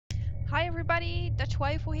Hi everybody, Dutch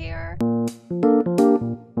Waifu here.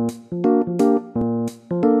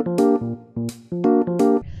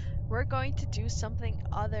 We're going to do something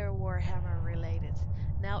other Warhammer related.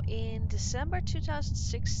 Now in December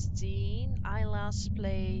 2016 I last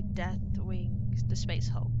played Deathwing, the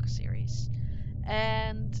Spacehulk series.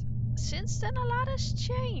 And since then a lot has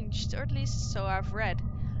changed, or at least so I've read.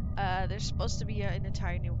 There's supposed to be an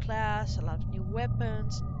entire new class, a lot of new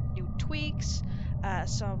weapons, new tweaks,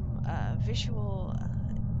 some visual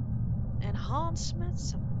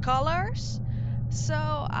enhancements, some colors. So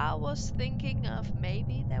I was thinking of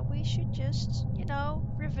maybe that we should just,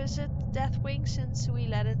 revisit Deathwing since we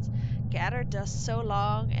let it gather dust so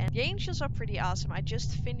long. And the angels are pretty awesome. I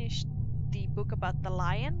just finished the book about the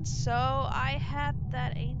lion, so I had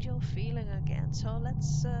that angel feeling again. So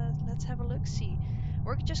let's have a look. See,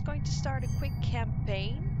 we're just going to start a quick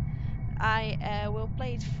campaign. I will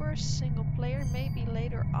play it first single player. Maybe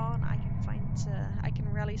later on I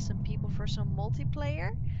can rally some people for some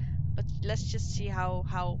multiplayer. But let's just see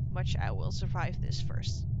how much I will survive this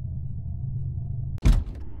first.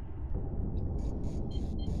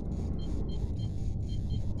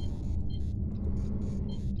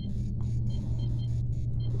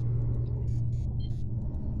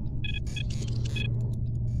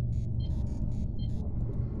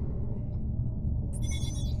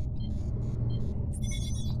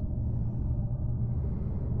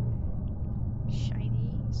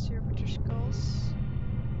 Shiny servitor skulls.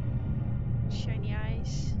 Shiny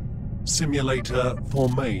eyes. Simulator for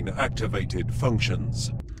main activated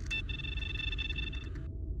functions.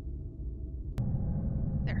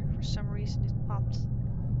 There, for some reason it popped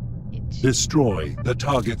into... Destroy the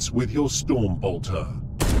targets with your storm bolter.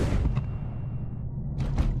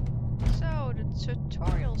 So the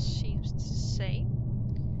tutorial seems the same.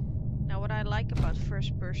 Now what I like about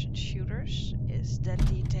first-person shooters is the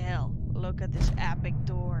detail. Look at this epic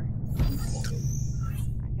door. I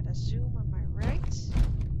gotta zoom on my right.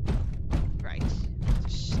 Right.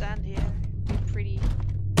 Just stand here. Be pretty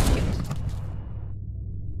cute.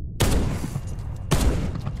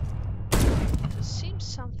 It seems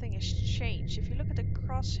something has changed. If you look at the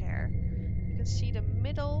crosshair, you can see the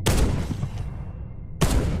middle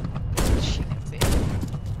glitching a bit.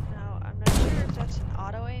 Now, I'm not sure if that's an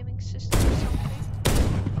auto-aiming system or something,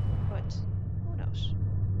 but who knows.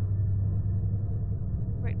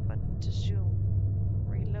 Right button to zoom.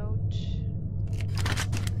 Reload.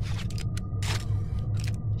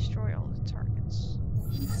 Destroy all the targets.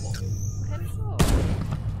 Hello.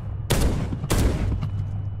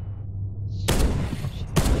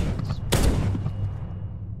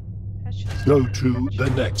 Go to the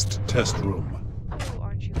next test room. Oh,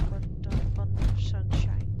 aren't you abundant of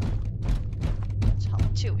sunshine? Let's hop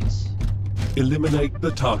to it. Eliminate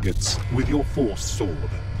the targets with your force sword.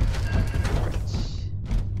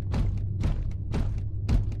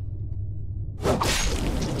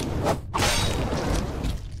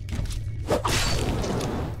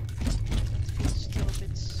 Still a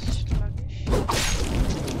bit sluggish.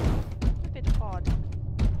 A bit odd.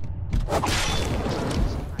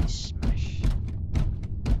 It's a nice smash.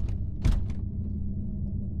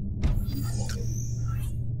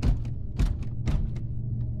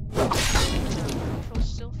 Controls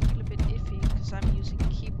still feel a bit iffy because I'm using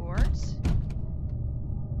keyboards.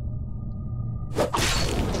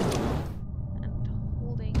 And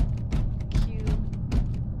holding Q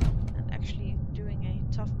and actually doing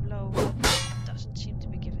a tough blow doesn't seem to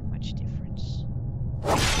be giving much difference.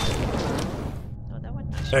 Oh, that went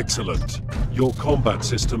nice. Excellent. Your combat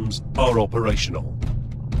systems are operational.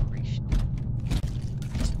 Operational.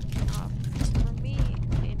 For me,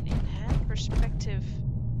 in hand perspective,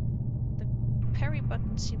 the parry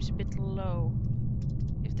button seems a bit low.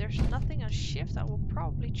 If there's nothing on shift, I will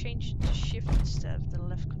probably change it to shift instead of the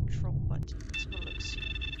left control button. Let's have a look, see.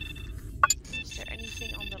 Is there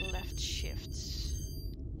anything on the left shift?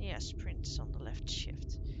 Yes, sprint's on the left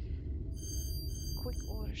shift. Quick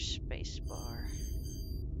order spacebar.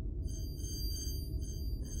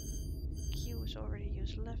 Q is already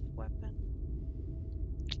used left weapon.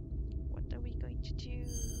 What are we going to do?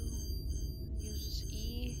 Uses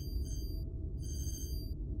E.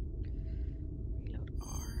 Reload R.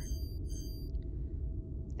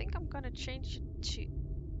 I think I'm gonna change it to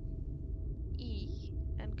E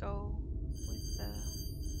and go with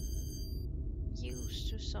use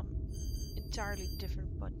to some entirely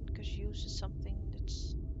different button, because use is something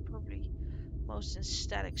that's probably most in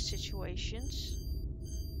static situations.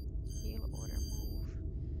 Heal, order, move.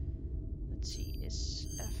 Let's see,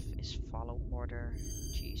 is F is follow order.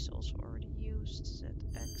 G is also already used.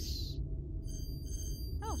 ZX.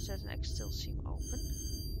 Oh, Z and X still seem open.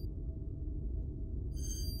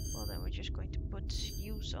 just going to put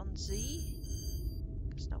use on Z,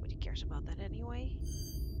 because nobody cares about that anyway.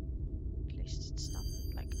 At least it's not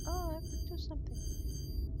like, oh, I have to do something.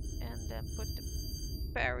 And then put the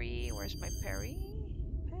Perry. Where's my Perry?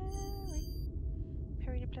 Perry.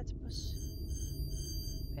 Perry the platypus.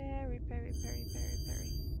 Perry, Perry, Perry, Perry,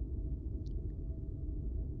 Perry.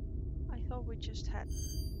 I thought we just had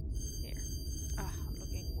here. Ah, I'm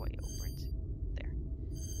looking way over it. There.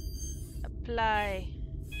 Apply.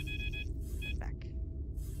 And back.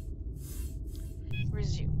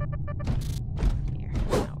 Resume. Here.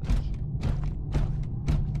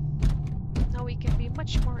 Now we can be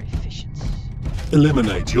much more efficient.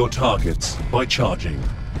 Eliminate your targets by charging.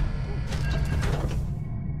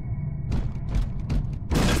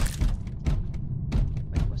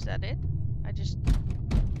 Wait, was that it? I just...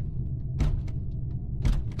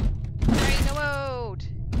 Train the road!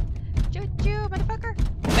 Choo-choo, motherfucker!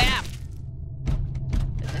 Bam!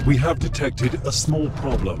 We have detected a small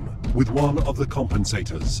problem with one of the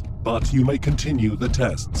compensators, but you may continue the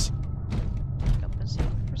tests.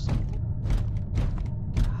 Compensating for something?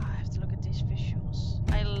 Ah, I have to look at these visuals.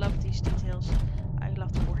 I love these details. I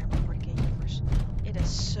love the Warhammer 40k universe. It has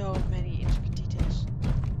so many intricate details.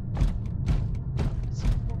 Let's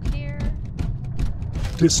walk here.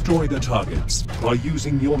 Destroy the targets by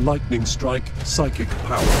using your lightning strike psychic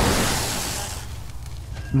power.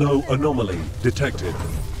 No anomaly detected.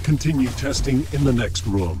 Continue testing in the next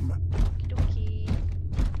room. Okie dokie.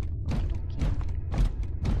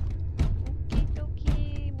 Okie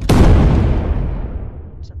dokie.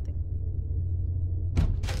 Something.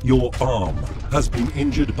 Your arm has been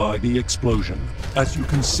injured by the explosion, as you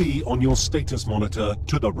can see on your status monitor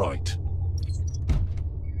to the right.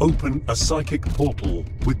 Open a psychic portal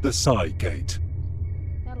with the Psi gate.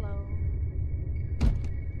 Hello.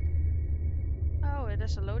 Oh, it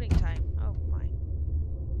has a loading time. Oh my.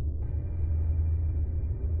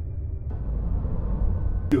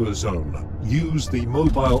 Secure zone. Use the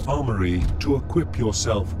mobile armory to equip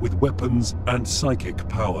yourself with weapons and psychic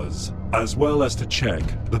powers, as well as to check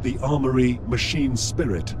that the armory machine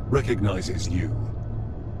spirit recognizes you.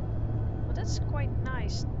 Well, that's quite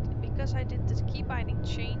nice, because I did the key binding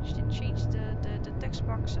changed. It changed the text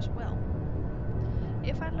box as well.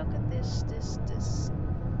 If I look at this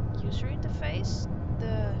user interface,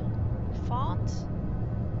 the font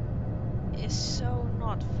is so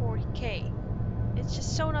not 40k. It's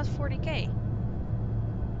just so not 40k.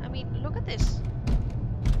 I mean, look at this.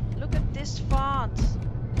 Look at this font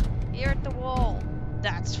here at the wall.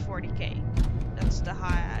 That's 40k. That's the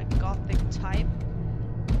high Gothic type.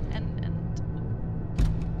 And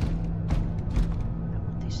I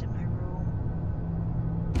want this in my room.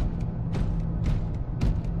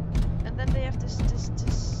 And then they have this.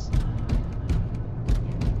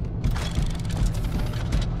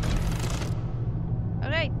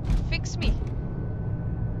 Alright, fix me.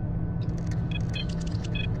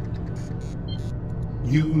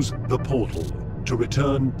 Use the portal to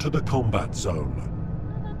return to the combat zone.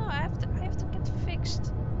 No, I have to get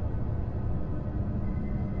fixed.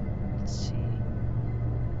 Let's see.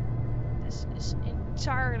 This is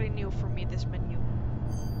entirely new for me, this menu.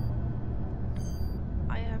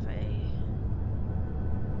 I have a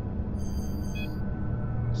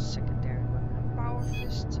secondary weapon, a power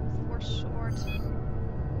fist, force sword,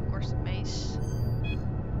 of course the mace.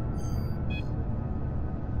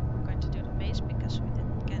 We're going to do the mace because we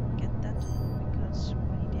didn't get that because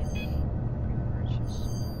we did a pre-purchase.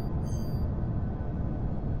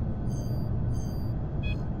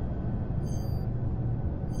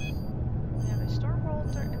 We have a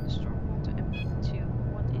Stormbolter and a Stormbolter MK2.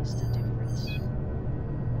 What is the difference?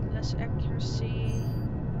 Less accuracy.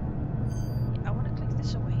 Yeah, I want to click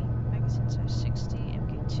this away. Magazine size 60,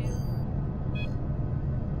 MK2.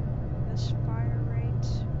 Less fire rate.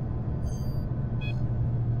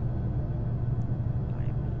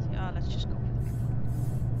 Reliability. Ah, let's just go for the big one.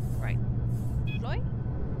 Right. Deploy.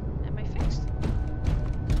 Am I fixed?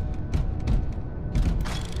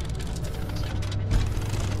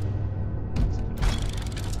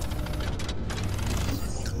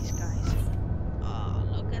 These guys. Oh,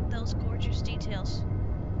 look at those gorgeous details.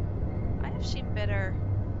 I have seen better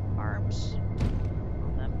arms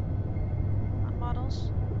on them, on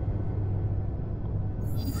models.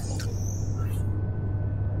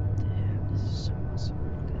 Damn, this is so awesome.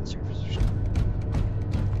 Look at that surface.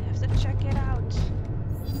 I have to check it out.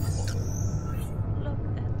 Look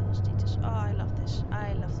at those details. Oh, I love this.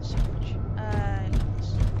 I love this so much. I love this.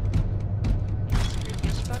 It's creepy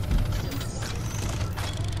as fuck.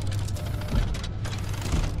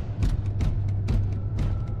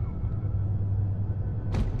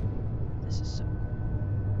 This is so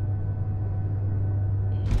cool.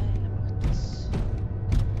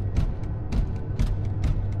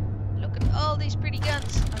 these pretty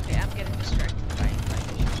guns. Okay, I'm getting distracted by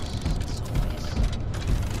visuals, as always.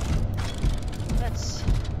 Let's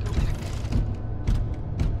go back.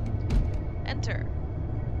 Enter.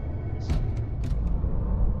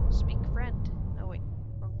 Speak friend. Oh wait,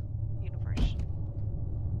 wrong universe.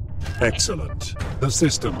 Excellent. The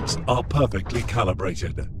systems are perfectly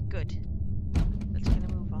calibrated. Good. Let's get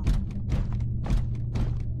a move on.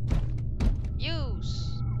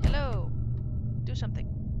 Use. Hello. Do something.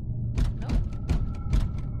 No?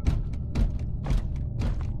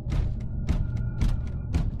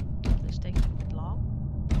 This taking a bit long.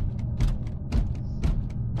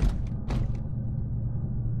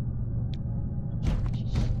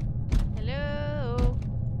 Hello.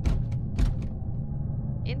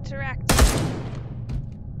 Interact.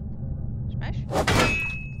 Smash.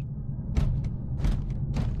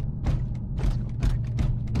 Let's go back.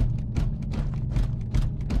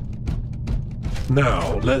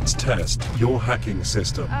 Now let's test your hacking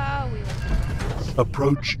system. Ah, we went through this.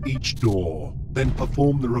 Approach each door, then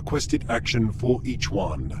perform the requested action for each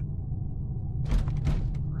one.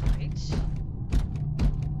 Right.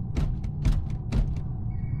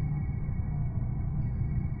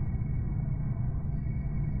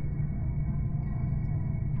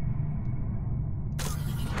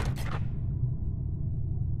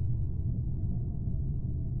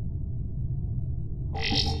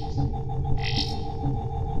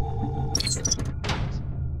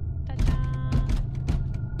 Ta-da!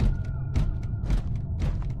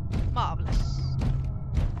 Marvelous.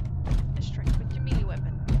 Strike with your melee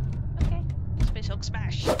weapon. Okay. Spacehulk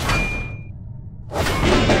smash.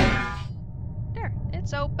 There,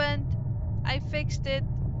 it's opened. I fixed it.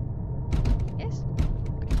 Yes.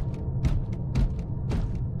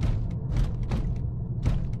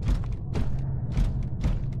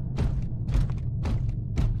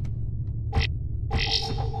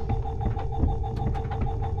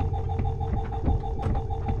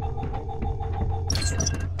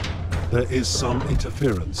 There is some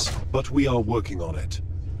interference, but we are working on it.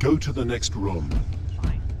 Go to the next room.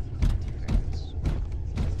 Fine.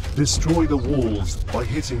 Destroy the walls by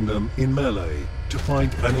hitting them in melee to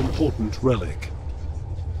find an important relic.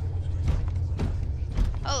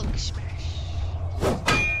 Hulk smash.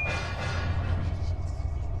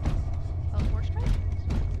 Hulk more smash.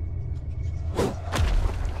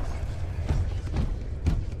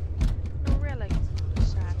 No relic.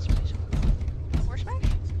 Sad space. More smash.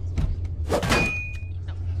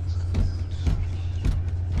 No, it's not.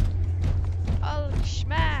 Hulk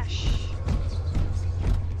smash.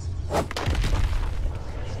 Up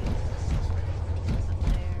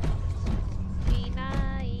there. Be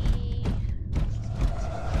nice.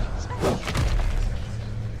 Smash.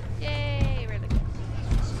 Yay, relic.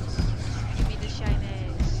 Give me the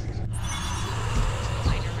shinies.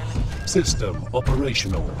 Minor relic. System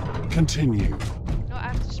operational. Continue. No, I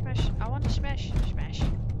have to smash. I want to smash. Smash.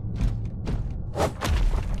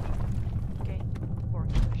 Okay.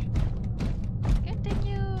 Boring smash.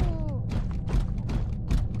 Continue.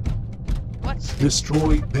 What's this?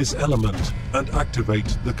 Destroy this element and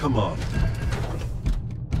activate the command.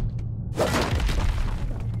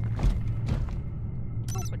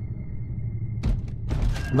 Open.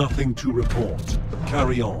 Nothing to report.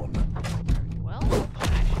 Carry on. Well,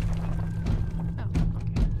 smash. Oh,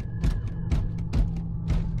 okay.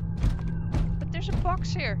 But there's a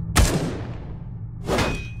box here.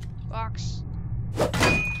 Box.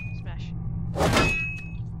 Smash.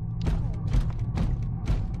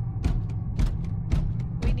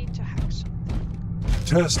 We need to hack something.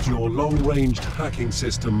 Test your long-ranged hacking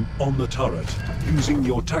system on the turret using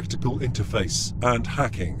your tactical interface and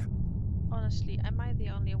hacking. Honestly, am I the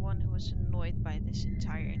only one who was annoyed by this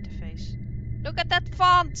entire interface? Look at that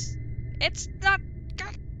font! It's not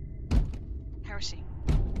good! Heresy.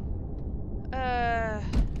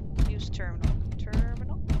 Use terminal.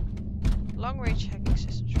 Terminal? Long-range hacking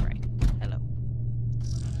systems, right. Hello.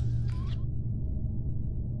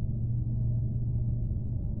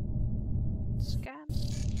 Scan.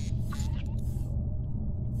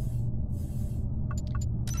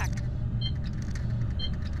 Hack.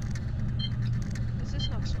 This is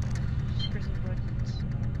not so hard. Just pressing buttons.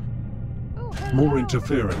 Oh, hello. More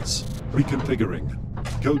interference. Reconfiguring.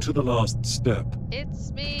 Go to the last step.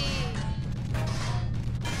 It's me.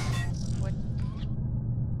 What?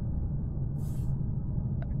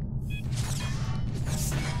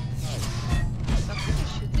 Something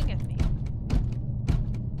is shooting at me.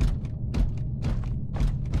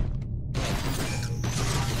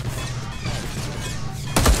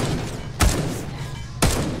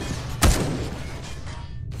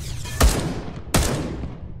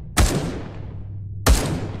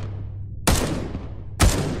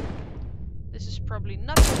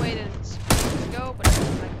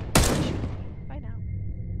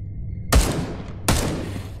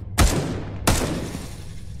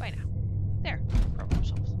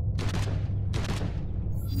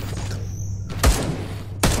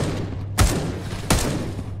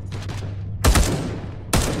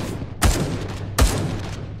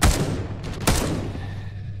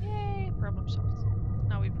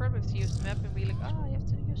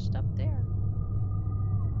 just up there.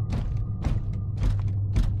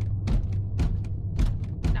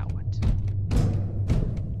 Now what?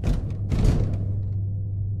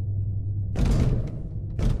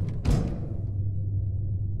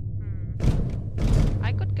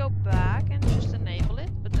 I could go back and just enable it,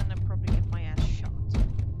 but then I'd probably get my ass shot.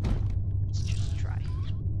 Let's just try.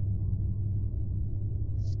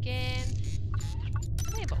 Scan.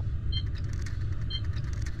 Enable.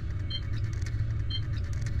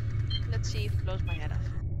 Let's see if it blows my head off.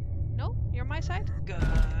 No? You're my side? Good.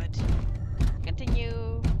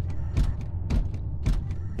 Continue.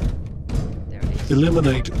 There it is.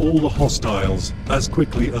 Eliminate all the hostiles as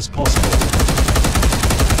quickly as possible.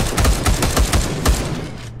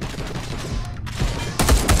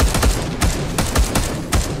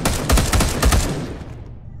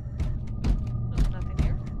 There's nothing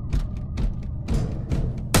here.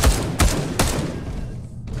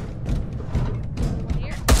 One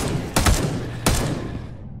here.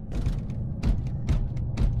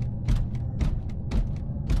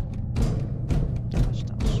 Watch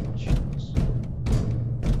those, watch those.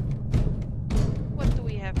 What do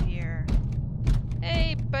we have here?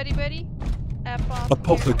 Hey, buddy.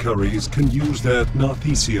 Apothecaries can use their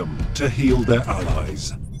Narthesium to heal their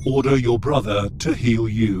allies. Order your brother to heal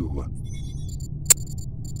you.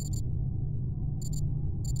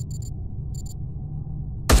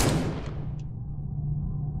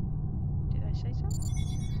 Did I say so?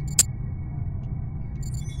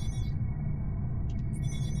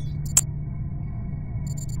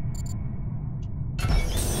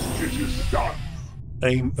 It is done.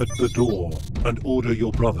 Aim at the door and order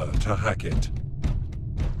your brother to hack it.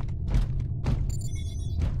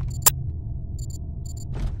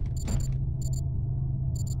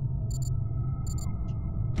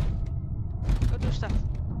 Go do stuff.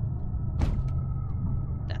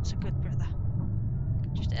 That's a good brother.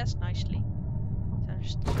 Just ask nicely. So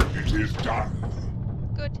just It is done.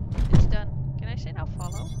 good. It's done. Can I say now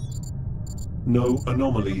follow? No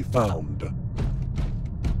anomaly found.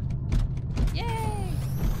 Yay!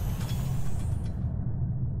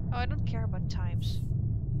 Oh, I don't care about times.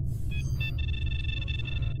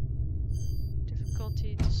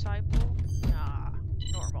 Difficulty disciple? Nah,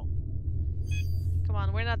 normal. Come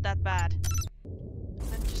on, we're not that bad.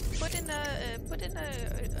 And just put in a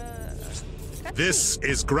This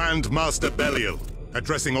is Grand Master Belial,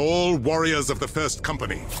 addressing all warriors of the First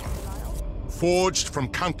Company. Forged from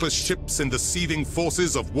countless ships in the seething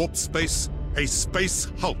forces of warp space, a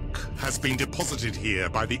Spacehulk has been deposited here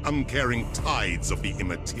by the uncaring tides of the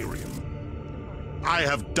Immaterium. I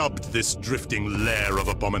have dubbed this drifting lair of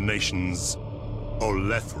abominations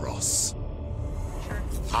Olethros.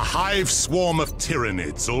 A hive swarm of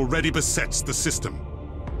tyrannids already besets the system.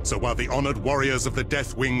 So while the honored warriors of the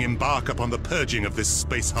Deathwing embark upon the purging of this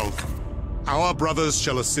Spacehulk, our brothers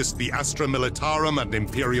shall assist the Astra Militarum and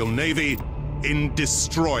Imperial Navy in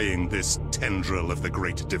destroying this tendril of the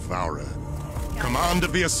Great Devourer. Command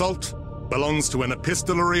of the assault belongs to an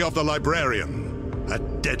epistolary of the Librarian, a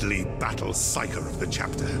deadly battle psyker of the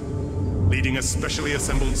chapter. Leading a specially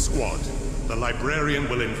assembled squad, the Librarian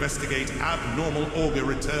will investigate abnormal augur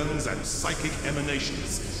returns and psychic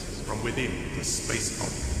emanations from within the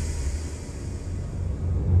Spacehulk.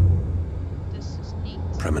 This is neat.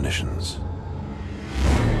 Premonitions.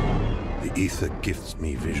 The ether gifts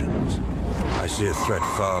me visions. I see a threat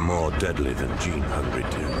far more deadly than gene-hungry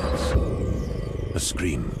tyrannids. A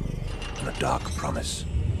scream and a dark promise.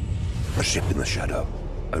 A ship in the shadow,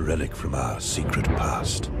 a relic from our secret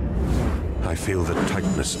past. I feel the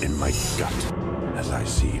tightness in my gut as I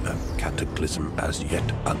see a cataclysm as yet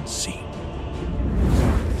unseen.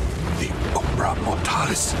 The Umbra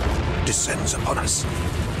Mortalis descends upon us.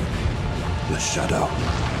 The shadow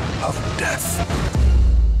of death.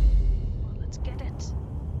 Let's get it.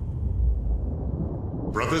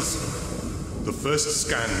 Brothers, the first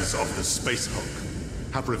scans of the Spacehulk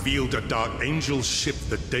have revealed a Dark Angel ship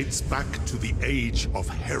that dates back to the Age of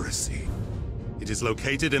Heresy. It is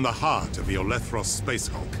located in the heart of the Olethros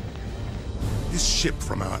Spacehulk. This ship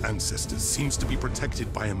from our ancestors seems to be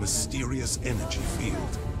protected by a mysterious energy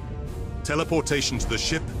field. Teleportation to the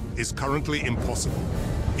ship is currently impossible.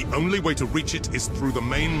 The only way to reach it is through the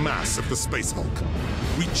main mass of the Spacehulk.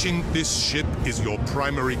 Reaching this ship is your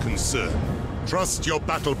primary concern. Trust your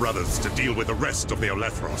battle brothers to deal with the rest of the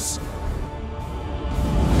Olethros.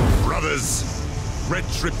 Brothers,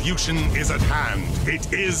 retribution is at hand.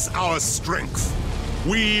 It is our strength.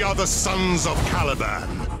 We are the sons of Caliban.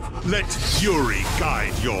 Let fury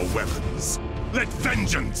guide your weapons. Let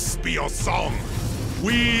vengeance be your song.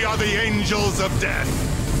 We are the angels of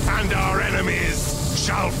death, and our enemies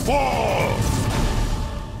shall fall!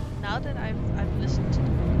 now that I've listened to the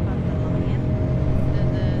book about the lion,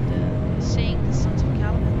 the saying the Sons of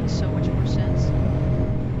Caliban makes so much more sense.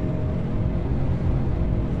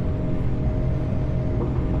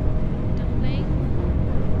 Done playing?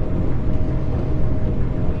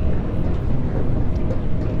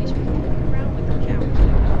 Please walk around with the camera.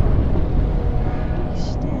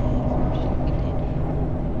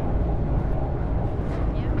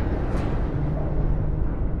 Yeah.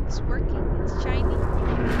 It's working, it's shiny.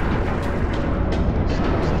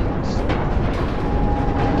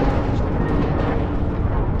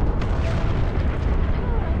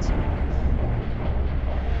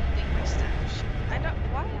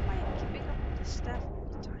 Why am I keeping up with the staff all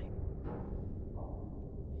the time?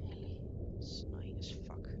 Really? It's annoying as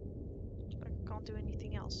fuck. But I can't do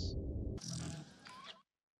anything else.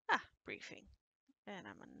 Ah, briefing. And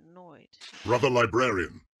I'm annoyed. Brother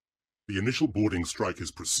Librarian, the initial boarding strike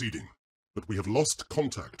is proceeding, but we have lost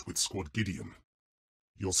contact with Squad Gideon.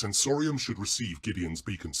 Your sensorium should receive Gideon's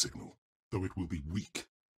beacon signal, though it will be weak.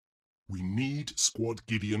 We need Squad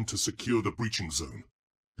Gideon to secure the breaching zone.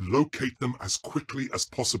 Locate them as quickly as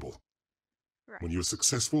possible. Right. When you are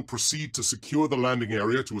successful, proceed to secure the landing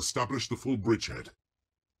area to establish the full bridgehead.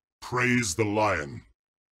 Praise the Lion.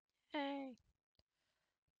 Hey.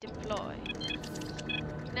 Deploy.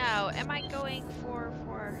 Now, am I going for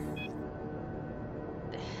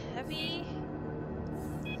the heavy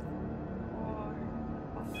or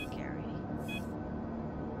apothecary?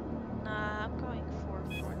 Nah, I'm going for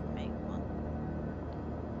the main one.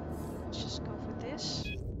 Let's just go for this.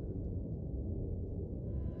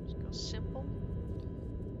 Let's go simple.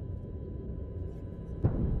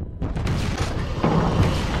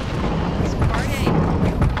 Let's party.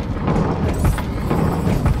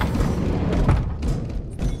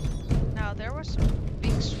 Now there was some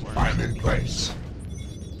big swerves. I'm in place.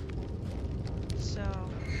 So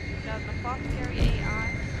we got an apothecary AI.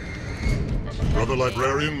 And a Brother heavy AI.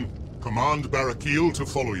 Librarian, command Barakil to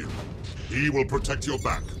follow you. He will protect your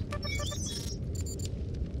back.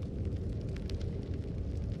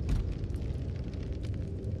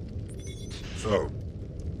 So,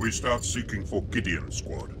 we start seeking for Gideon,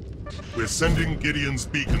 Squad. We're sending Gideon's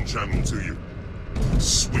beacon channel to you.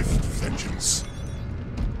 Swift vengeance.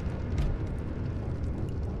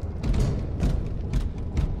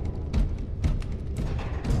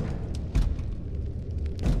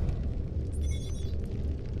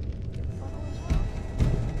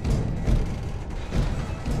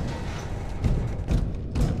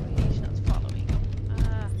 He's not following.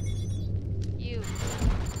 You.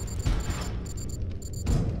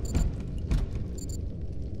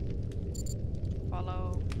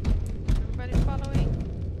 Follow. Everybody following?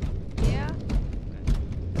 Yeah? Good.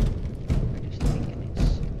 Where does he think it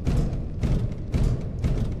is?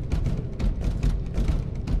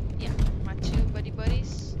 Yeah, my two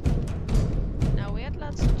buddies. Now we had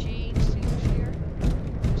lots of genes to here.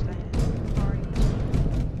 Because they had parties.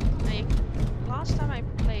 Last time I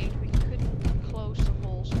played, we couldn't close the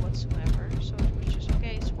holes whatsoever. So it was just,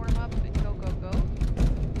 okay, swarm up and go, go, go.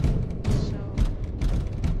 So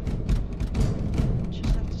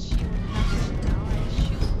just have to see what happens now. I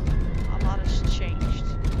assume a lot has changed.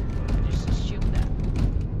 I just assume that.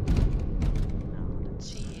 Now let's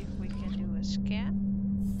see if we can do a scan.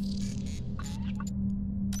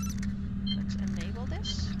 Let's enable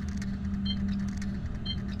this.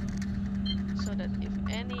 So that if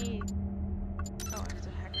any... Oh, I have to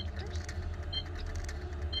hack it first.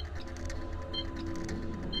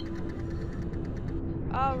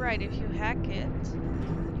 Oh, right, if you hack it,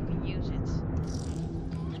 you can use it.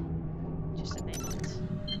 Just enable it.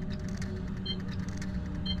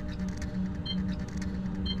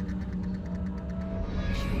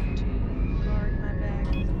 Shield to guard my back.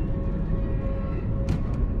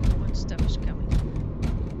 When stuff is coming.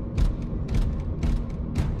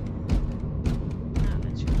 Now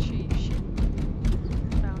let's retrieve shit.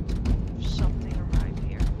 Bound to have something arrive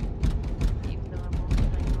here. Even though I'm only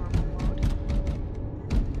playing normal mode.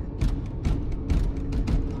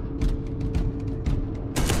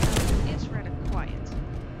 It's rather quiet.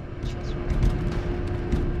 Which feels right.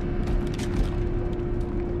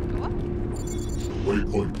 Go up.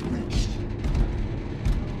 Waypoint reached.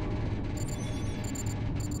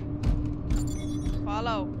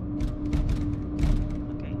 Follow.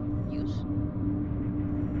 Okay, use.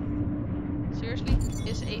 Seriously?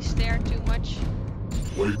 Is a stair too much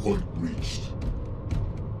Waypoint reached.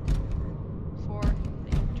 for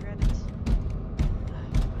the dreaded?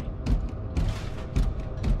 Fine.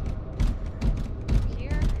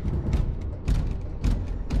 Here.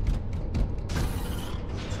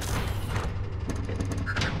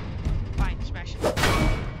 Fine, smash it.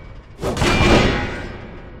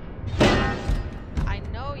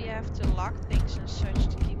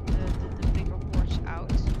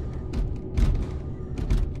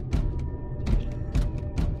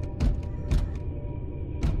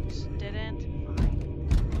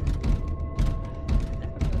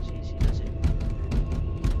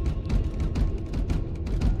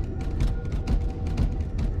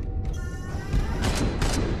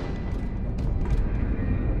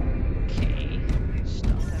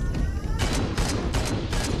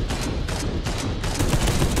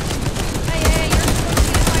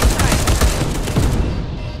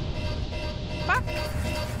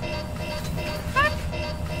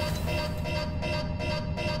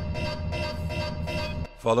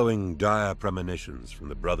 Following dire premonitions from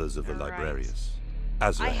the Brothers of the Alright. Librarius, I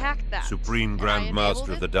Aslan, hacked that. Supreme and Grand I enabled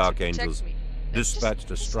Master of it the to Dark protect Angels, me. That dispatched a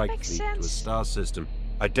just strike makes fleet to a sense. star system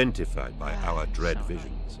identified by our dread So annoying.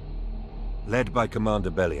 visions. Led by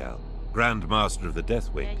Commander Belial, Grand Master of the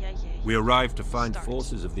Deathwing, Yeah. we arrived to find Start.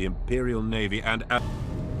 forces of the Imperial Navy and...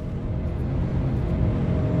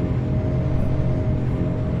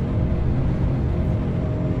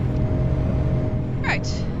 Right,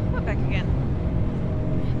 we're back again.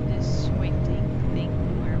 In this waiting thing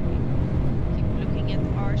where we keep looking at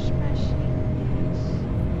our machines.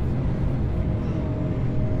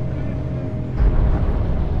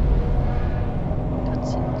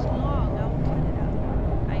 Cutscene's long, I'll cut it out.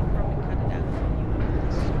 I probably cut it out for you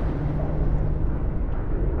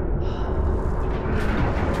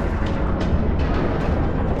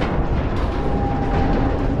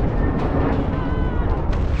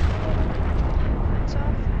Lights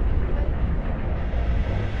off, everybody.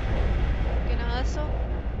 Gonna hustle?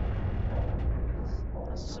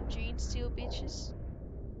 Hustle some jeans, steel bitches.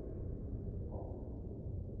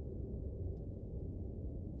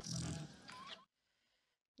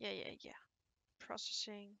 Yeah.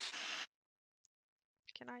 Processing.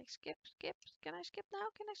 Can I skip? Can I skip now?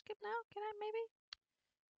 Can I skip now? Can I maybe?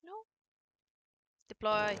 No?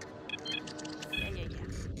 Deploy. Yeah.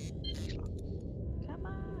 Takes long. Come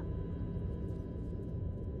on.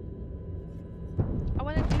 I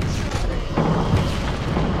wanna do something.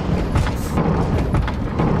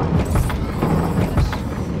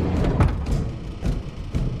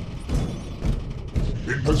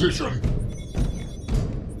 In position.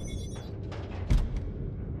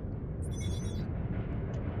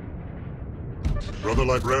 Brother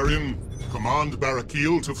Librarian, command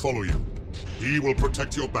Barakil to follow you. He will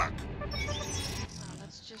protect your back.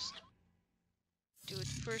 Let's just do it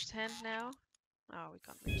first hand now. Oh, we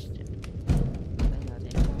can't reach it.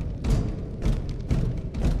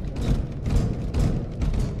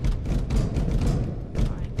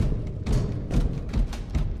 Fine.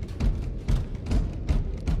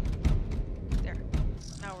 There.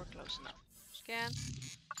 Now we're close enough. Scan.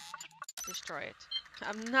 Destroy it.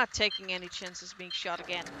 I'm not taking any chances being shot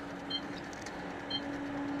again.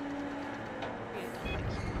 Really don't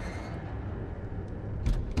like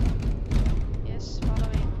you. Yes,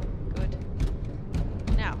 following. Good.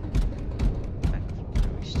 Now, back from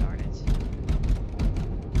where we started.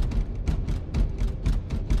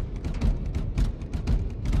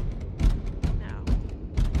 Now.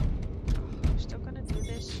 Oh, we're still gonna do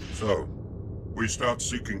this. So, we start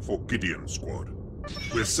seeking for Gideon, squad.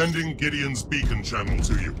 We're sending Gideon's beacon channel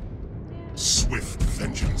to you. Yeah. Swift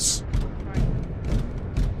vengeance. Right.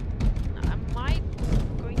 Now, am I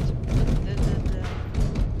going to put the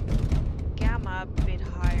gamma a bit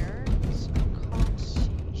higher? So I can't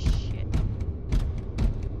see shit.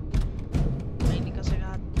 Mainly because I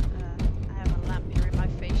have a lamp here in my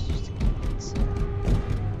face just to keep it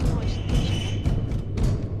noise efficient.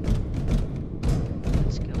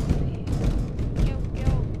 Let's go with the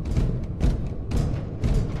go.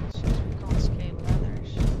 Since we can't scale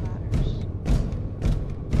ladders.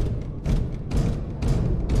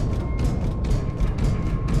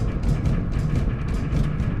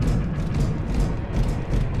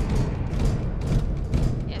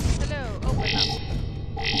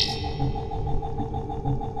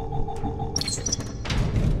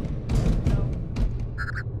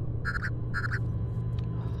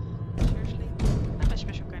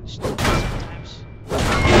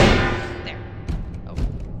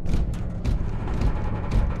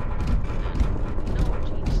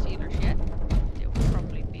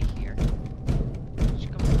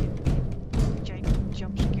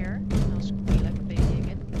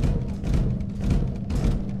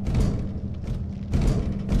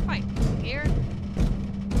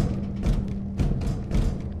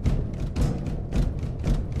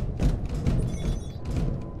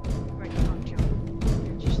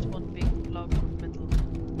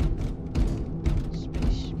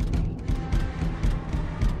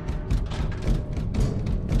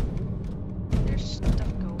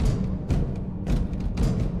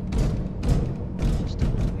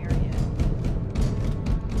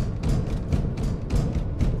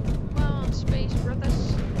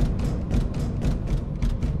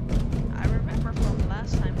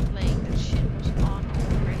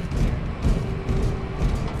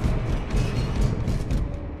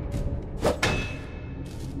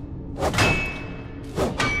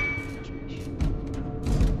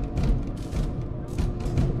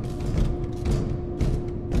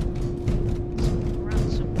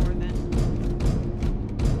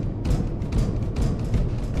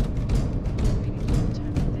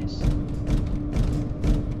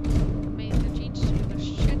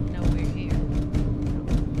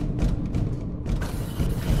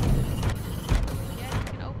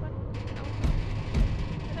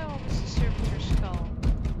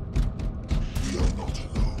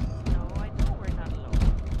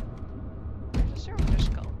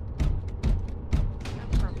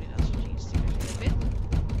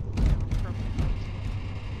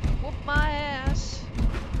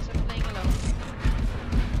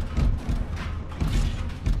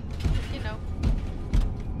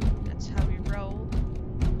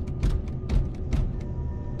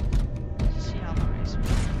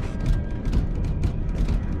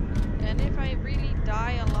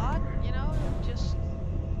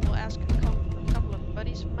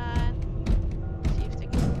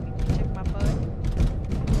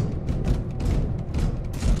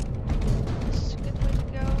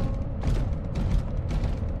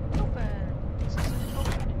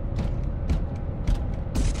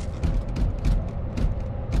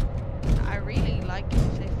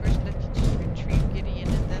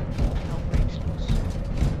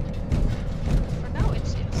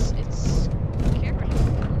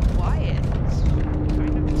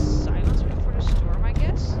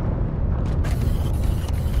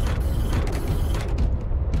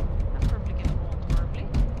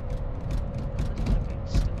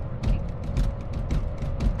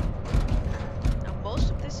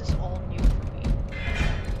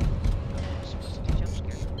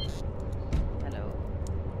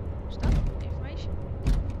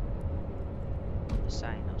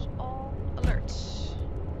 Signals all. Alerts.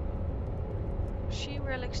 Machine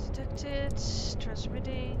relics detected.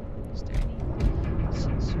 Transmitting. Is there any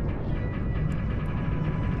sensor?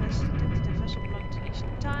 Has detected a vessel belonging to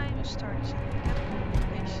ancient time. Starting chemical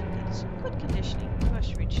information that is in good conditioning. You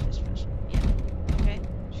must reach this vessel. Yeah. Okay.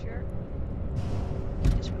 Sure.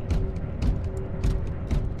 This way. I think.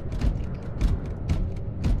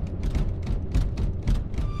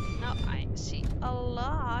 Now I see a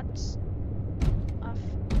lot of.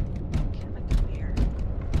 Can I come here?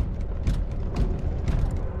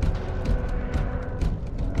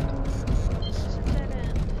 This is a dead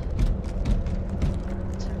end.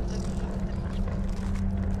 Let's have a look at the map.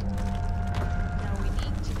 Now we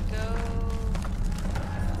need to go.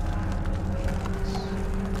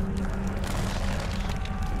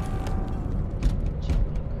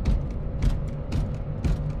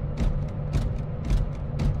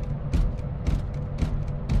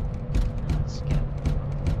 Let's go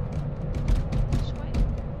this way.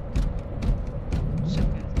 So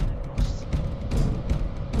good that I lost.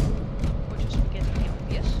 Or just forgetting the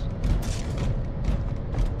obvious.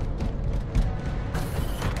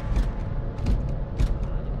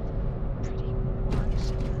 Pretty marks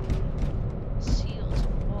and seals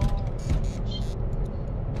and walls.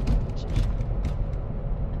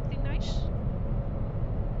 Anything nice?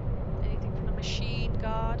 Anything from the machine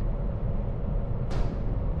god?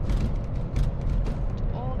 To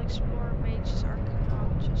all explorer mages,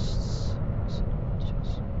 archaeologists, soldiers.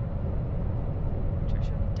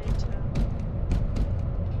 Treasure data.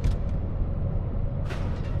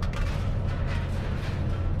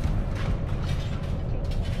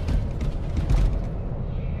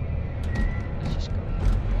 Let's just go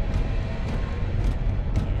here.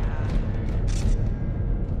 Yeah.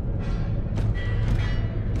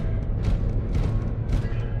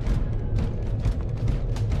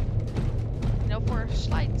 You know, for a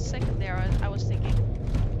slight second there, I was thinking,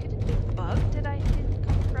 could it be bugged that I didn't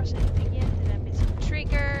come across anything yet? Did I miss a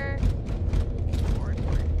trigger? Or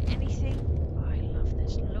anything? Oh, I love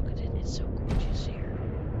this. Look at it. It's so gorgeous here.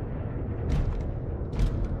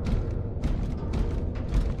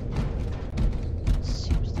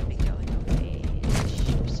 Seems to be going okay.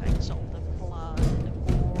 Besides all the blood and the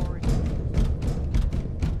gore.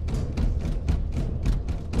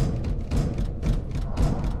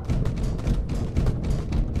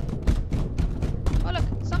 Oh look,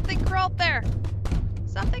 something crawled there.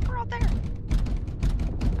 Something crawled there.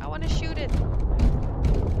 I want to shoot it. First,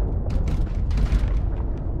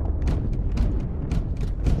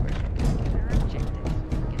 we gotta get our objective.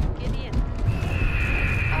 Get in.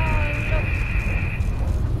 Oh look.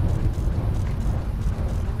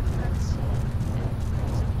 Let's see.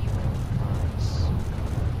 It's a human box.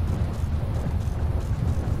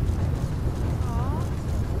 Aww.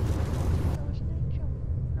 There was an angel.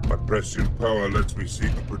 My prescient power lets me see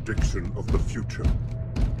the prediction of the future.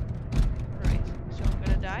 Right, so I'm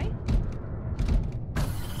gonna die?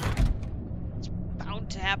 It's bound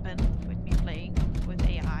to happen with me playing with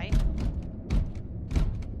AI.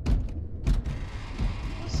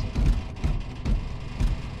 We'll see.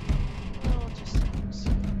 We'll just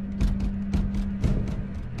see.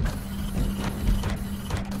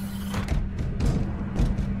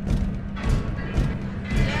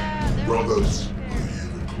 Yeah, there Brothers, was I hear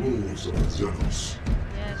the claws of the Xenos.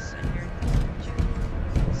 Yes, I hear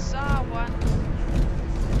that. Saw one.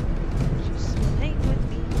 Just playing with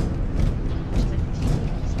me. Just let me see.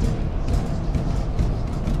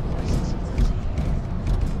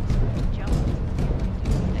 Jump.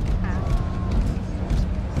 Like a hat.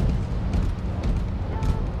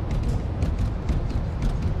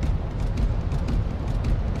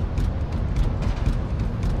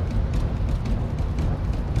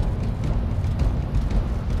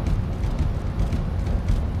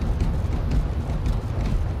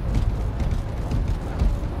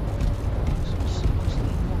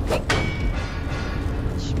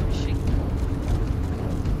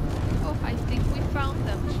 Oh, I think we found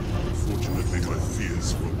them. Fortunately, my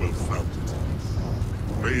fears were well founded.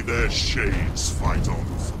 May their shades fight on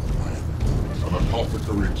for the land. An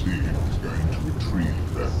apothecary team is going to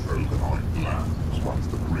retrieve their Kroganite lands once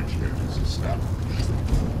the bridgehead is established.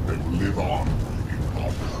 They will live on in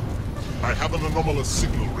honor. I have an anomalous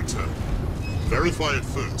signal return. Verify it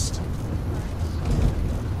first.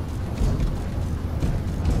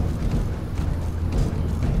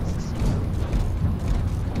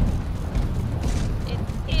 It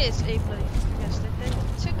is a bloody fest, and then it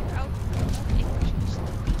took out English.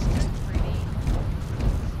 It's pretty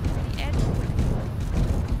adequate.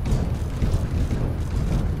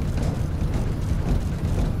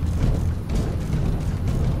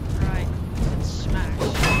 Right, let's smash.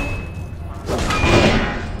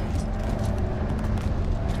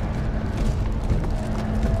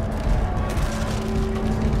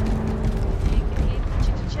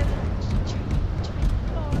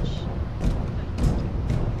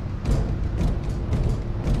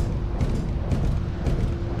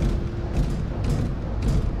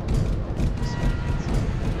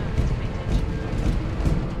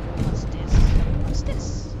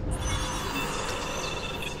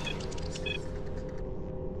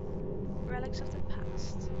 relics of the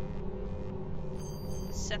past.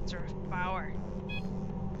 The scepter of power.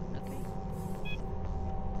 Okay.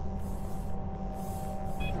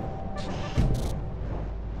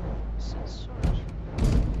 Sword.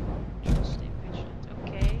 Just stay vigilant.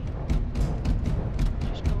 Okay.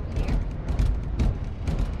 Just go here.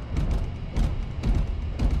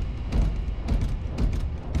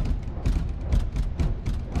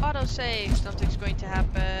 Autosave. Something's going to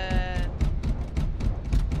happen.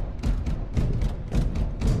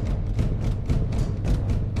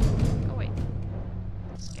 Oh wait.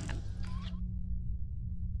 Scan.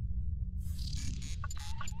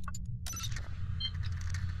 Destroy.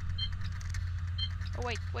 Oh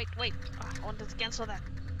wait. Oh, I wanted to cancel that.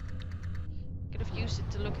 Could have used it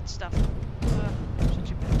to look at stuff.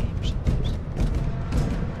 Such a bad game sometimes.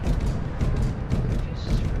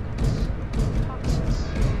 Confuses circles. Boxes.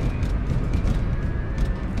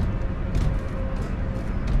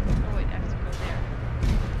 Oh wait, I have to go there.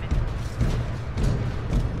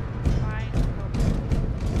 Fine,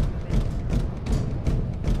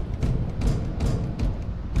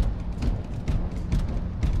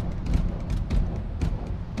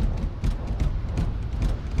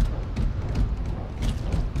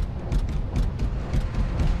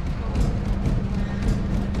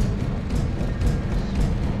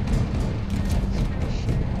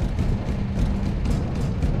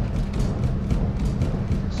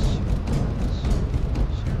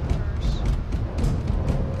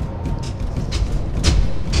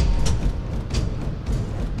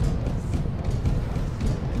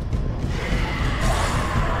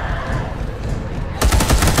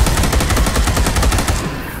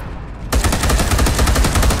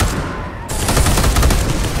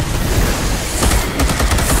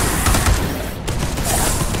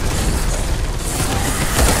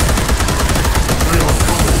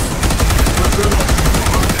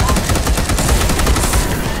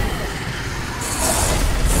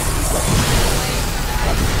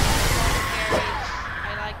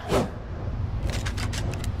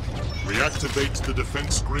 Reactivate the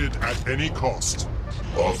defense grid at any cost.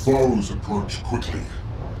 Our foes approach quickly.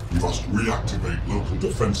 We must reactivate local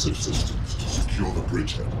defensive systems to secure the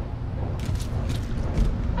bridgehead.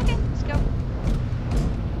 okay, let's go.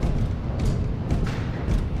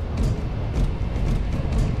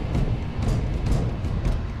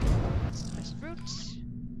 Best routes.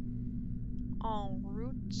 En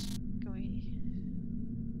route.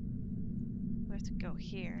 We have to go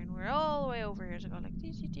here, and we're all the way over here, so go like T.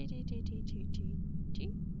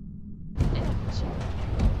 Yeah, let's see.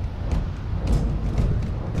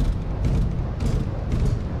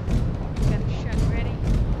 Got a shot ready.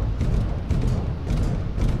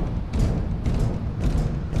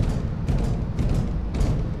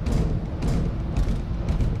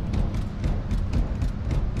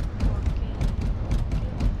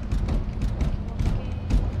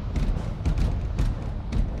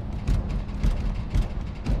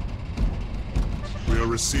 We are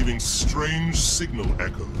receiving strange signal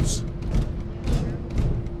echoes.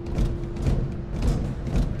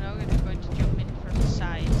 Now we're going to jump in from the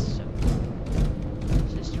sides, so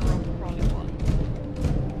this is the rope probably one.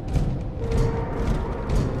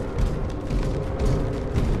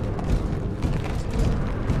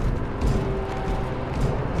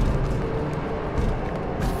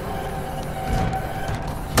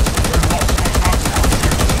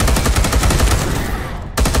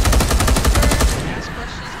 Ask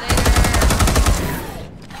questions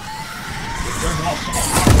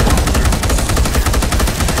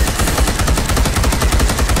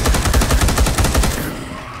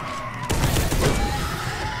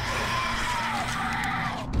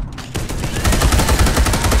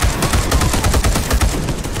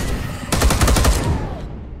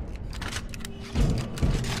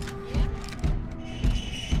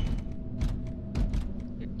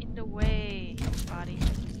You're in the way, body.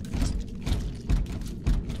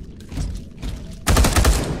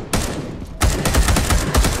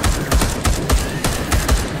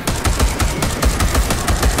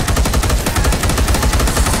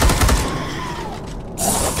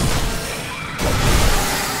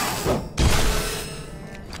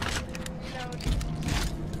 Reload.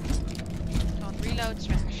 Come on, reload,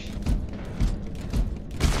 smash.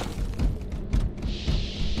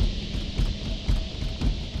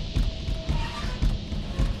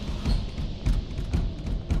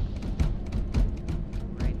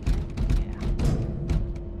 Right here. Yeah.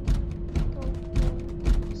 Go.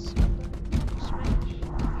 Super. Smash.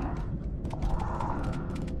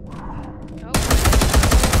 Nope.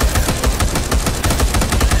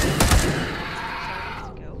 Sorry,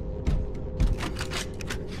 let's go.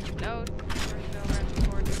 Reload. There we go, around the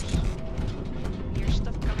corner.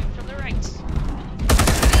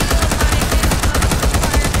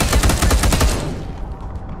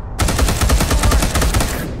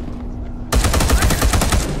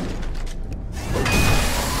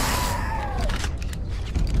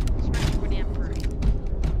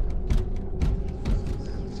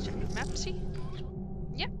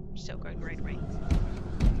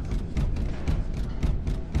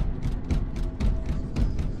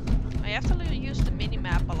 have to use the mini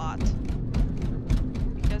map a lot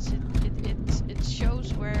because it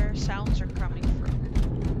shows where sounds are coming from.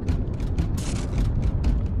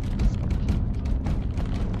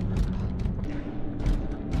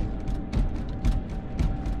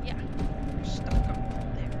 Yeah, there's stuff coming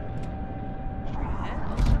from there. Straight ahead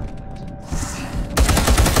also.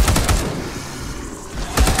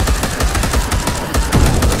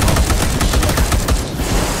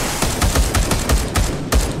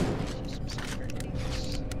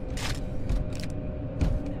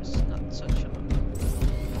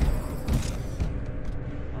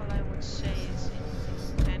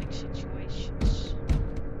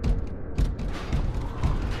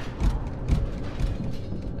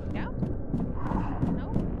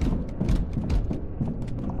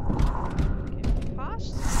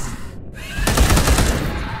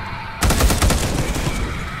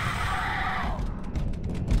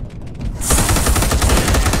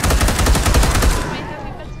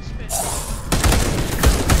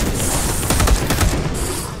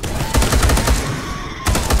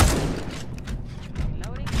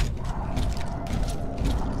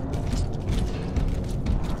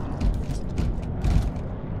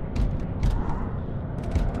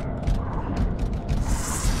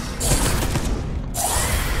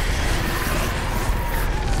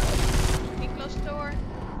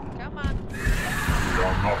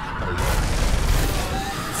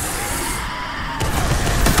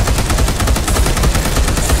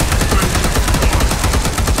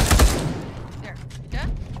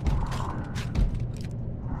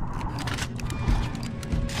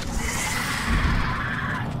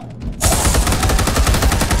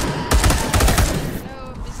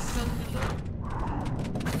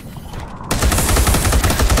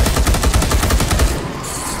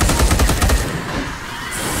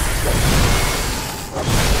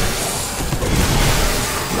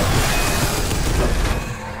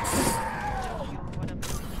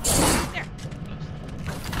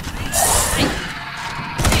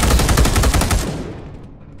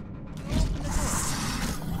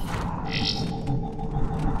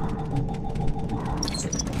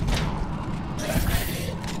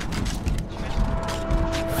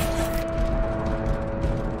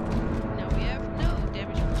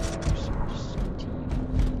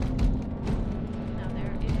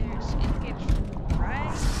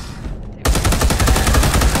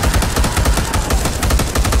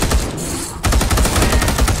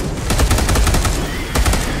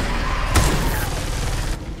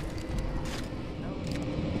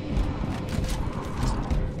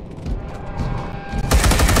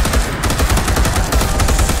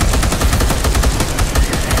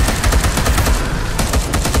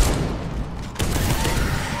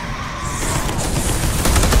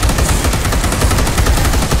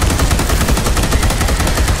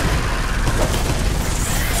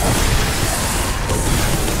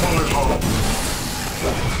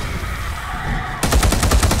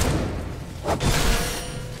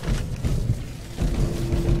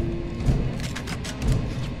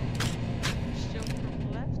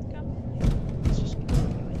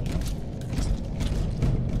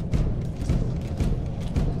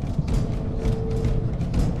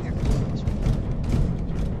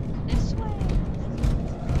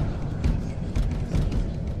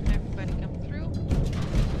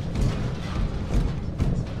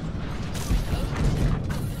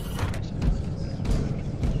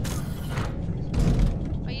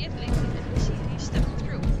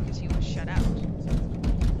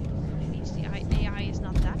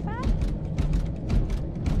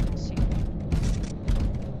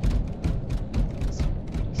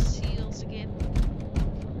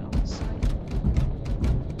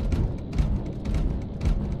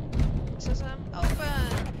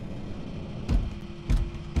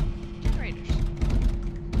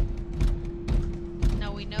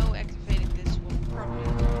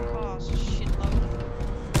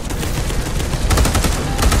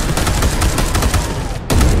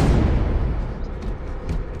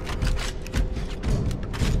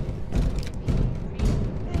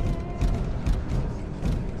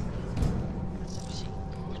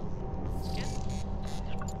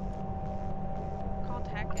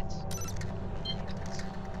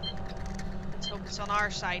 on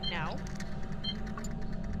our side now.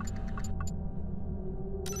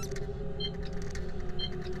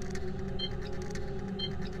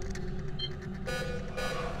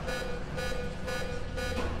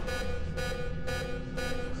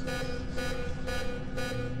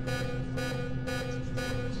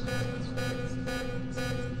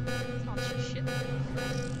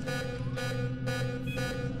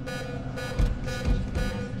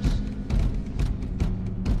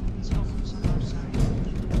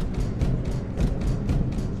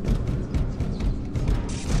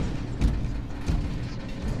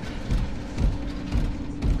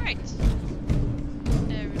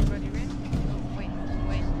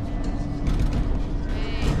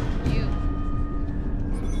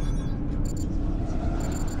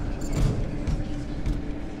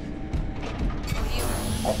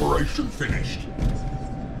 finished.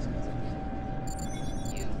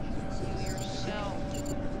 You yourself.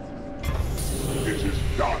 It is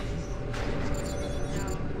done.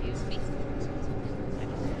 Now you me.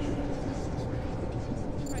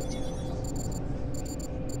 Right.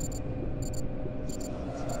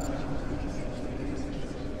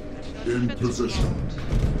 In position.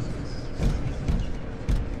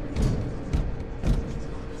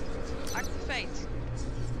 Activate.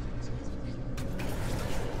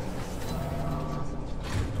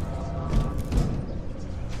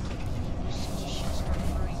 Such a shit start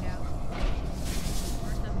throwing down.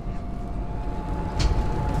 Where's the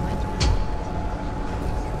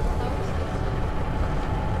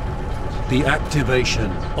The activation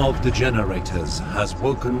of the generators has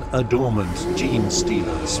woken a dormant gene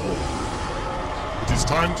stealer swarm. It is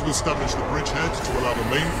time to establish the bridgehead to allow the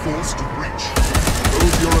main force to breach. Go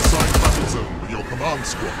to your assigned battle zone with your command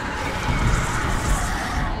squad.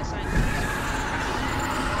 Yes, I know.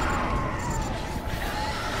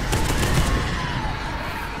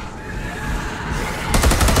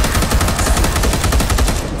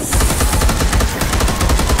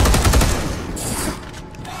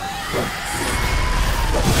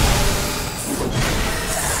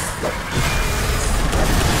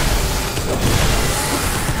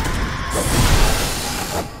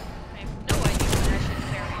 I have no idea what I should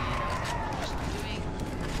carry,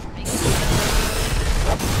 Just doing...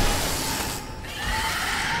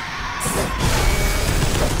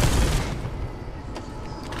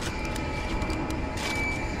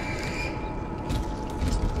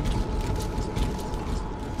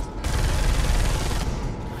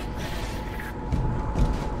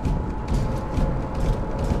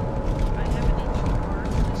 I have an inch more.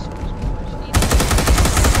 This was much needed.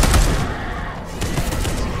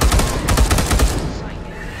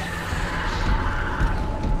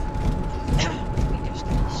 We just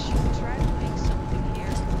should try to make something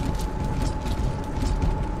here.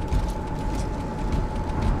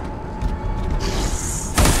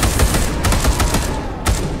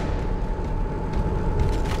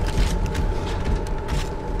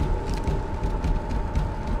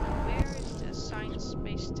 Where is the assigned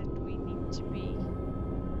space that we need to be?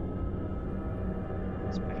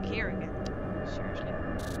 It's back here again. Seriously.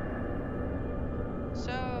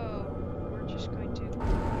 So we're just going to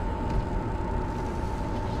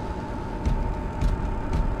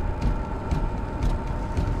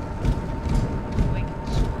awaken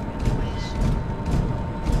the swarm anyways.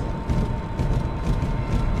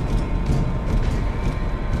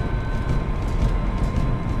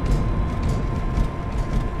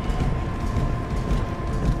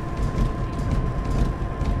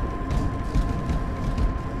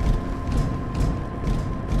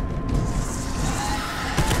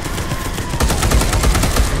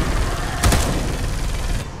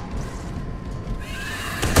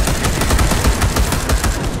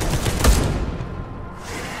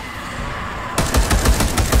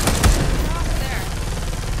 Off there.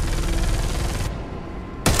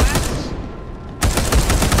 What?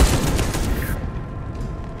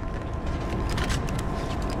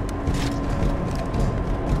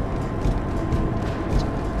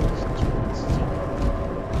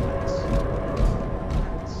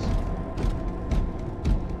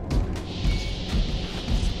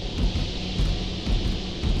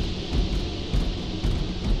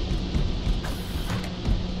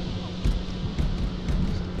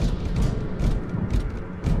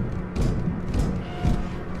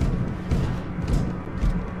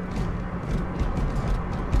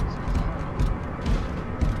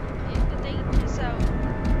 In the danger zone.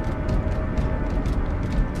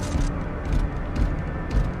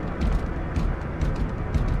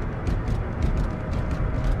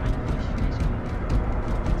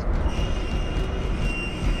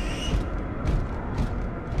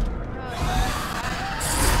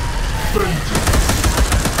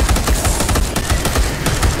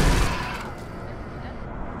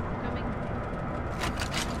 Coming.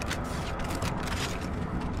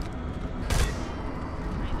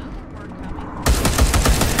 I know that we're coming.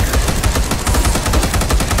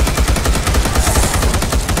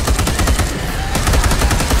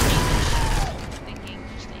 Thinking,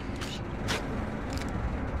 just English.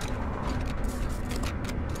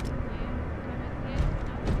 Yeah, coming here.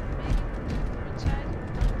 No, maybe. Inside.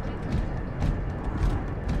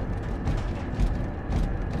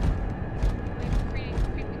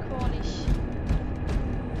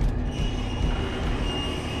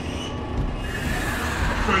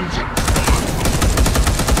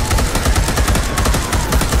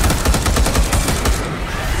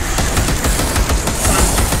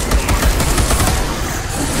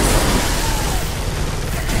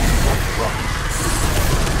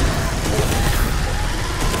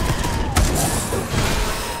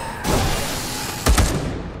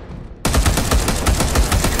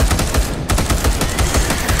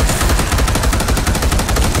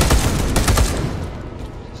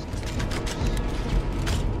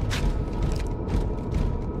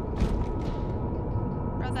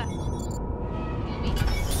 Zelda. Heal me.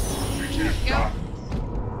 There we go.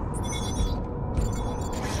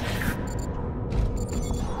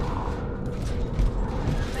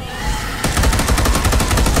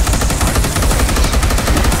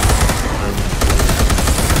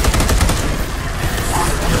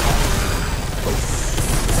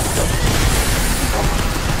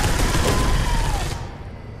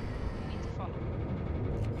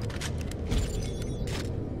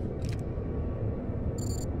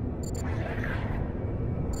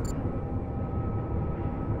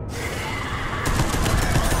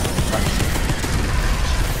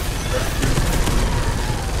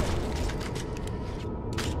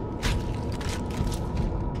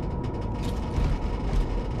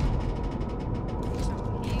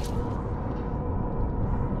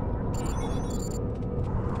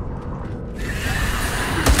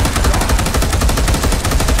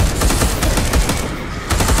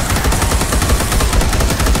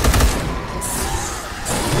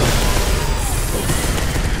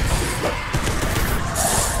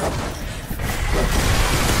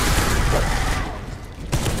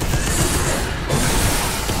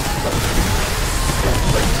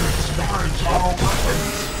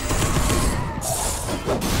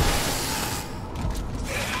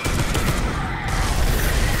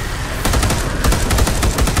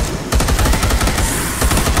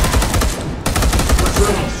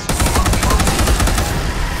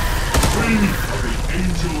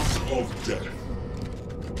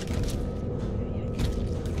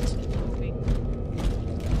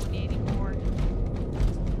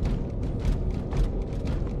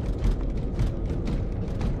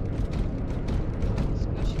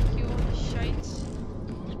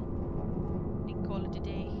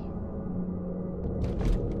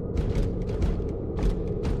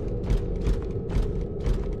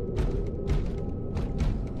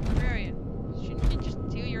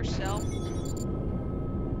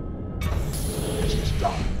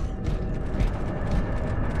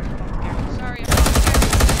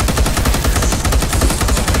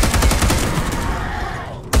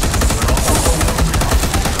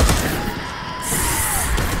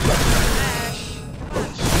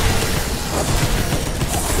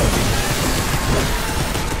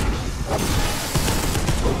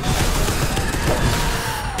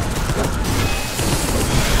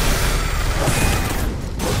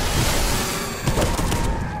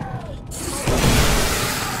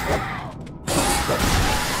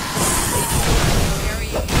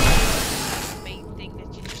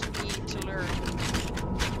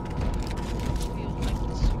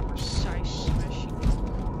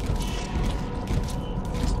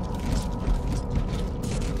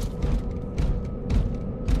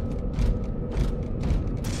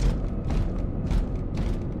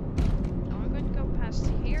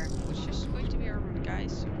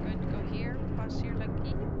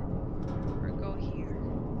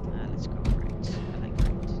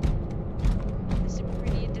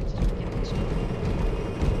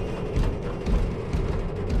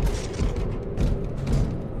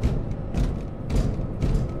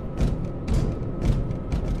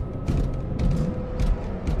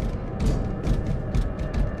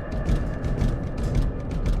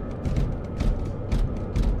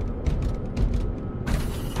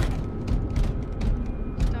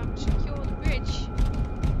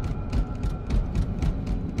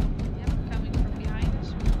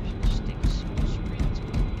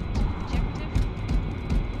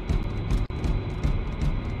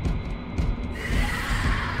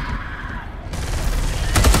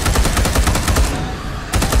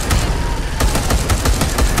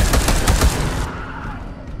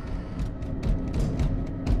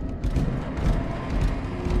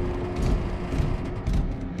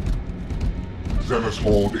 Zealous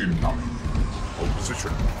Horde incoming. Hold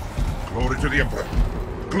position. Glory to the Emperor.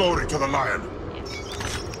 Glory to the Lion. Yes.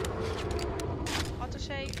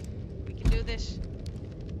 Autosave. We can do this.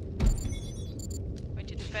 Going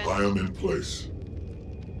to defend. I am in place.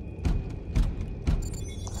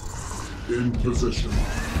 In position.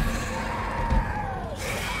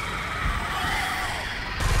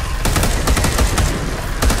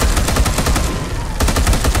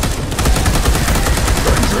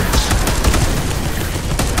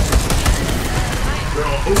 They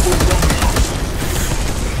are overwhelming us.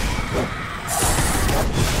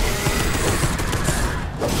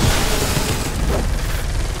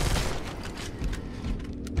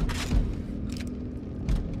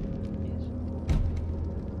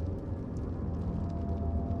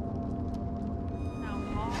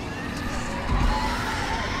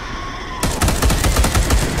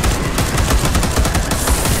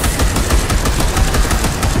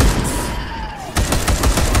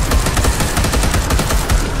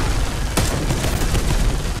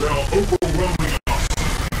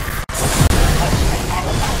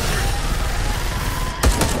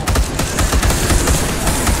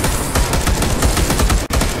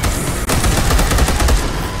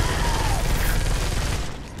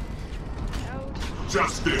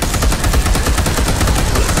 justice!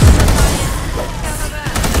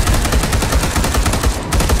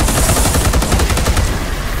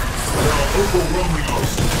 They are overwhelming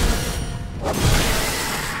us!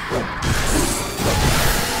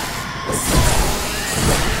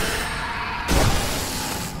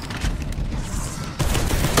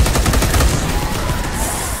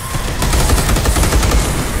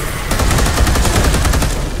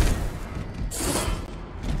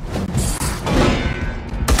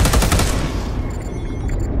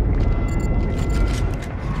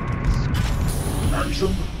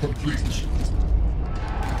 Action complete.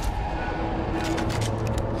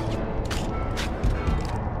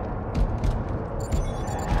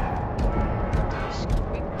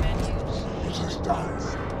 Quick menus. It is done.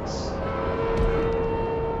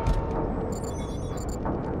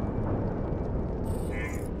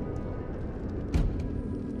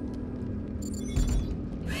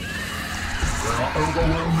 They are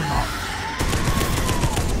overwhelming us.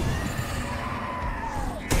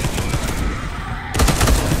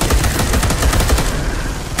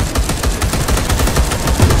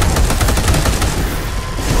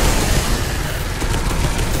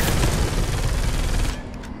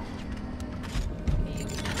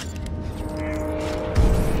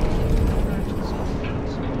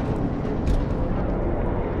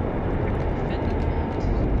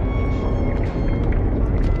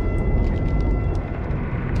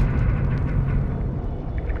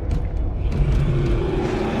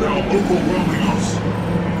 They are overwhelming us.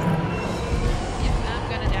 Yep, I'm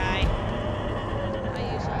gonna die. I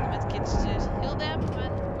use ultimate kits to heal them,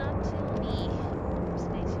 but not to me.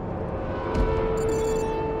 Stacy.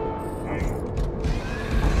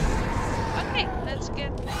 Okay, let's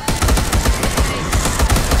get.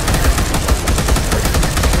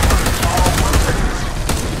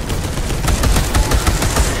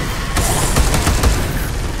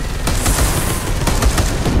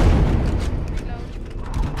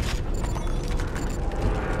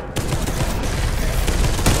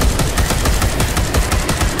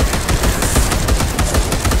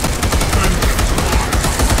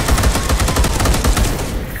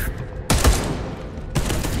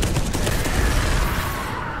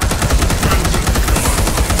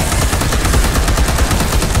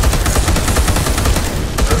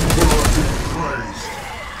 Emperor be praised.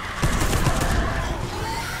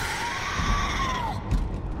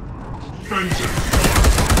 Vengeance.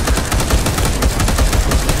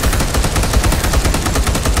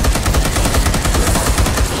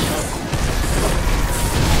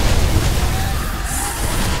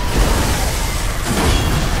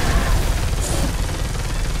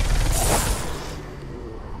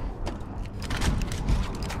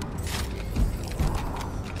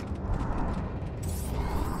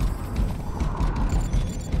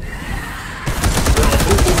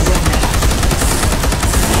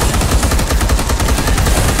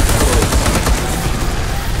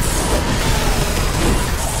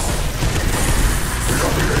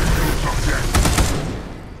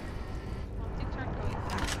 Things aren't going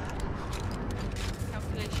fast enough.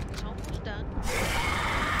 Calculation is almost done.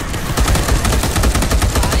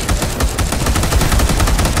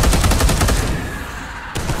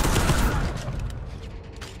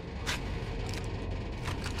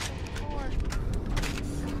 More.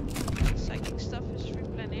 Psychic stuff is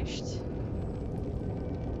replenished.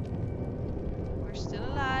 We're still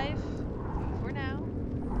alive. For now.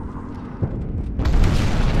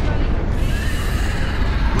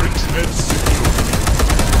 Bridgehead secure.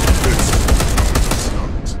 This is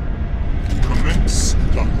not. Commence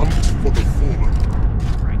the hunt for the fallen.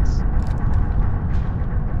 Right.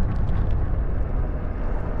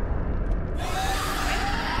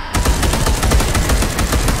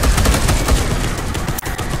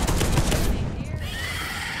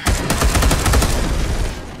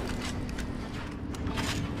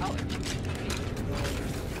 Oh,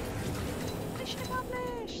 mission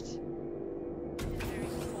accomplished! Very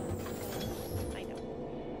cool. I know.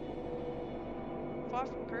 Far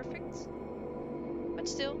from perfect, but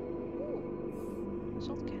still. Ooh,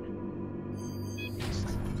 assault cannon. Next.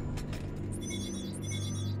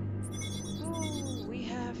 Oh, we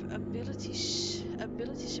have abilities.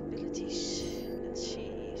 Abilities. Let's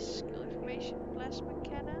see. Skill information, plasma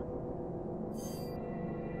cannon.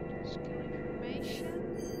 Skill information.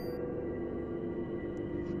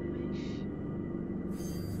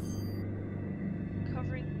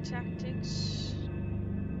 Covering tactics.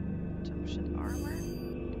 10% armor.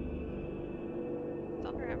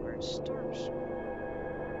 Thunderhammer and storms.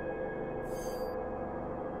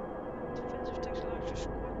 Defensive text larger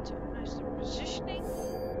squad to organize their positioning.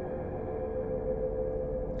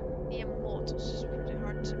 The Immortals is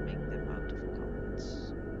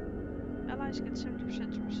allies get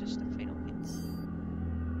 70% to resist a fatal hit.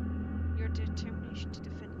 Your determination to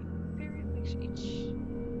defend the Imperium makes each...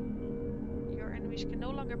 Your enemies can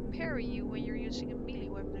no longer parry you when you're using a melee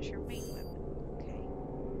weapon as your main weapon. Okay.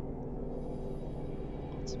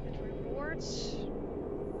 Ultimate rewards.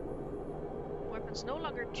 Weapons no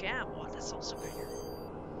longer jam. Oh, that's also better.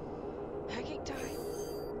 Hacking time.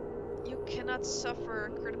 You cannot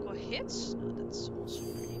suffer critical hits. No, that's also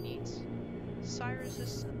pretty neat. Psi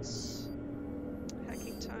resistance.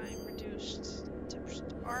 Hacking time reduced.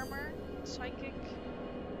 10% armor. Psychic.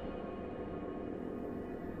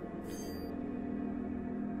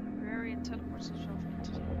 Librarian teleports himself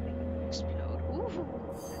into the opening and explode. Ooh!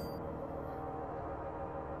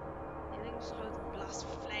 Healing explode with blast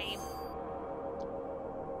flame.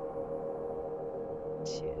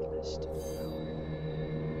 Tier list power.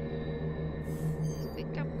 I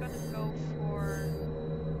think I'm gonna go for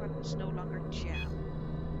weapons no longer jam.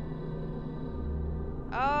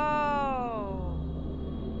 Oh!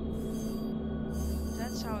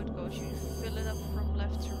 That's how it goes. You fill it up from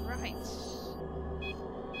left to right.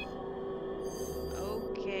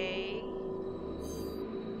 Okay.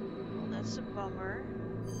 Well, that's a bummer.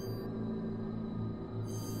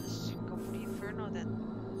 Let's go for the Inferno then.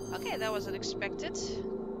 Okay, that was unexpected.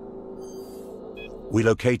 We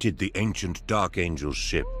located the ancient Dark Angel's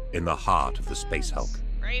ship in the heart of the Spacehulk.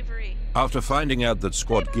 Bravery. After finding out that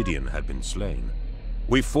Squad Gideon had been slain,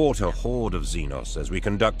 we fought a horde of Xenos as we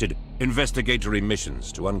conducted investigatory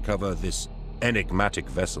missions to uncover this enigmatic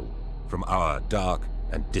vessel from our dark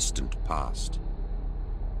and distant past.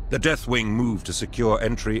 The Deathwing moved to secure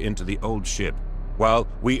entry into the old ship, while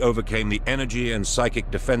we overcame the energy and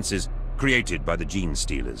psychic defenses created by the Gene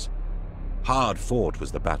Stealers. Hard fought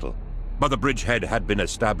was the battle, but the bridgehead had been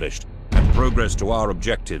established, and progress to our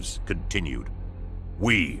objectives continued.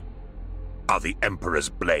 We are the Emperor's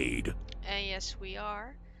Blade. And yes, we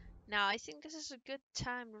are. Now, I think this is a good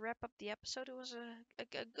time to wrap up the episode. It was a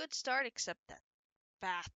good start, except that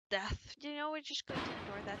bad death. You know, we're just going to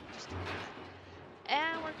ignore that. Just ignore that.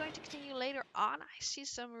 And we're going to continue later on. I see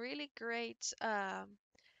some really great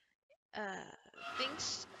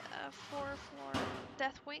things for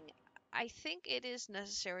Deathwing. I think it is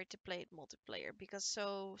necessary to play it multiplayer because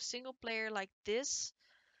single player like this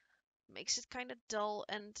makes it kind of dull,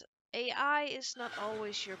 and AI is not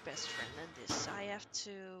always your best friend in this. I have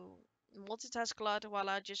to multitask a lot while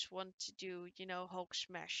I just want to do, you know, Hulk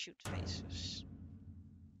smash shoot faces.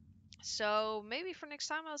 So maybe for next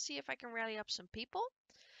time I'll see if I can rally up some people.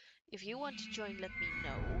 If you want to join, let me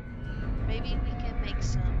know. Maybe we can make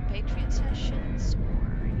some Patreon sessions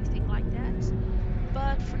or anything like that.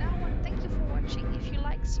 But for now, I want to thank you for watching. If you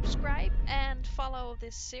like, subscribe and follow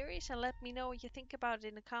this series, and let me know what you think about it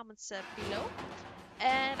in the comments below.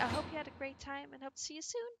 And I hope you had a great time and hope to see you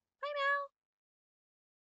soon. Bye now!